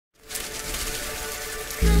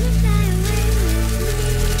Hello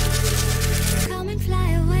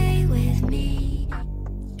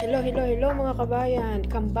mga kabayan,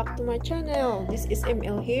 come back to my channel. This is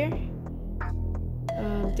ML here.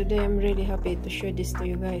 Today I'm really happy to share this to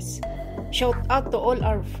you guys. Shout out to all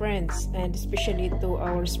our friends, and especially to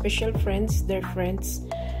our special friends, their friends.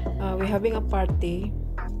 We're having a party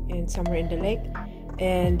and somewhere in the lake,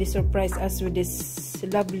 and they surprised us with this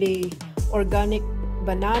lovely organic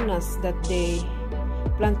bananas that they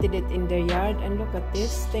planted it in their yard. And look at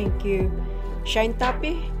this. Thank you, Shine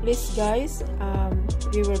Tappy. Please guys,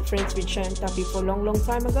 we were friends with Shine Tappy for a long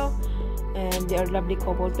time ago, and they are a lovely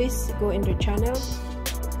couple. Please go in their channel,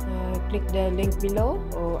 click the link below,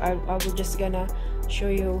 or I will just gonna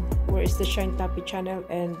show you where is the Shine Tappy channel,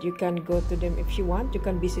 and you can go to them if you want. You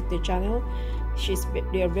can visit their channel.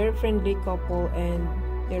 They are very friendly couple, and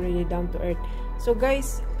they're really down to earth. So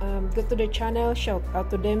guys, go to their channel, shout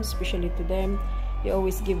out to them, especially to them. They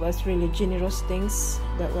always give us really generous things,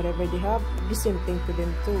 that whatever they have, do the same thing to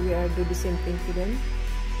them too. We are do the same thing to them.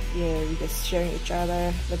 Yeah, we just sharing each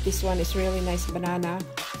other. But this one is really nice banana,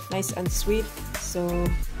 nice and sweet. So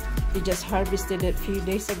we just harvested it a few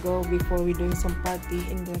days ago before we doing some party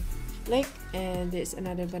in the lake. And there's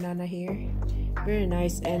another banana here, very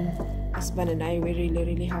nice. And husband and I were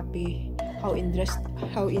really happy how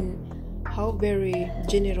very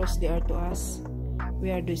generous they are to us. We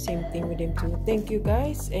are doing the same thing with them too. Thank you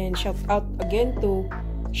guys, and shout out again to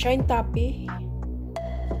Shine Tappy,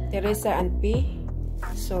 Teresa and P.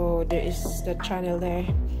 So there is the channel there.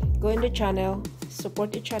 Go in the channel,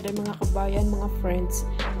 support each other mga kabayan, mga friends.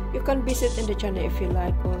 You can visit in the channel if you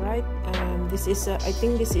like. Alright, this is I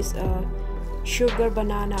think this is a sugar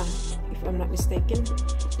banana, if I'm not mistaken.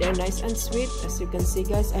 They're nice and sweet, as you can see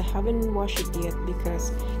guys. I haven't washed it yet, because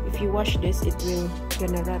if you wash this it will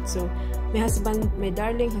gonna rot. So my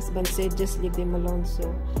darling husband said just leave them alone,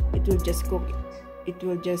 so it will just cook. It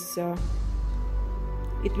will just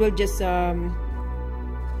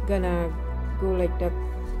gonna go like that,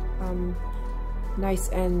 nice,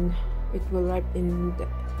 and it will ripe in the,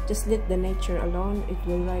 just let the nature alone, it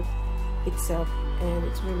will ripe itself, and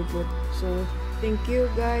it's really good. So thank you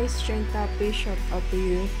guys, Shine Tappy, shout out to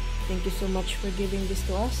you. Thank you so much for giving this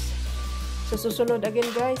to us. So susunod again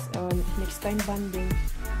guys, next time banding,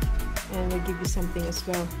 and we'll give you something as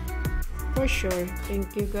well for sure.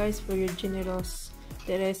 Thank you guys for your generous,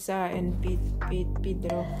 Teresa and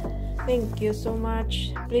Pedro. Thank you so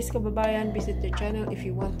much. Please kababayan, visit their channel if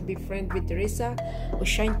you want to be friend with Teresa or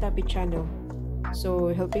Shine Tappy channel.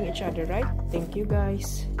 So helping each other, right? Thank you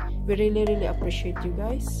guys. We really appreciate you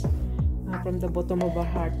guys, from the bottom of our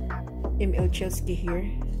heart. ML Chelskie here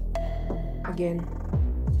again.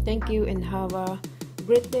 Thank you, and have a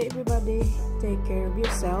great day everybody. Take care of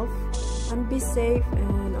yourself and be safe,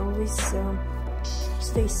 and always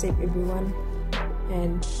stay safe everyone.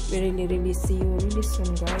 And we really see you really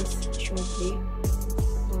soon guys, shortly,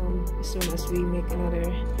 as soon as we make another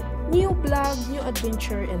new vlog, new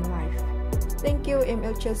adventure in life. Thank you,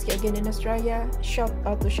 ML Chelskie again in Australia. Shout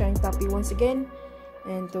out to Shine Tappy once again,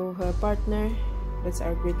 and to her partner, that's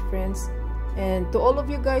our great friends. And to all of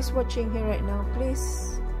you guys watching here right now,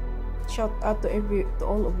 please shout out to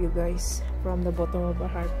all of you guys from the bottom of our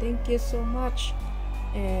heart. Thank you so much.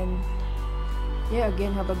 And yeah,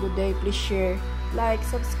 again, have a good day. Please share, like,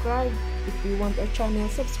 subscribe if you want our channel.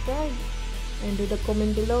 Subscribe and do the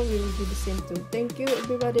comment below. We will do the same too. Thank you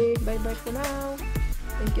everybody. Bye for now.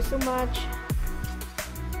 Thank you so much.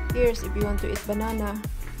 Here's if you want to eat banana.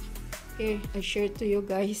 Okay, I share it to you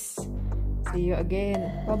guys. See you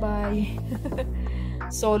again. Bye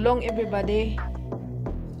so long everybody.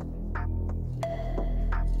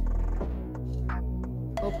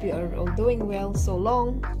 Hope you are all doing well. So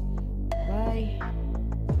long. Bye.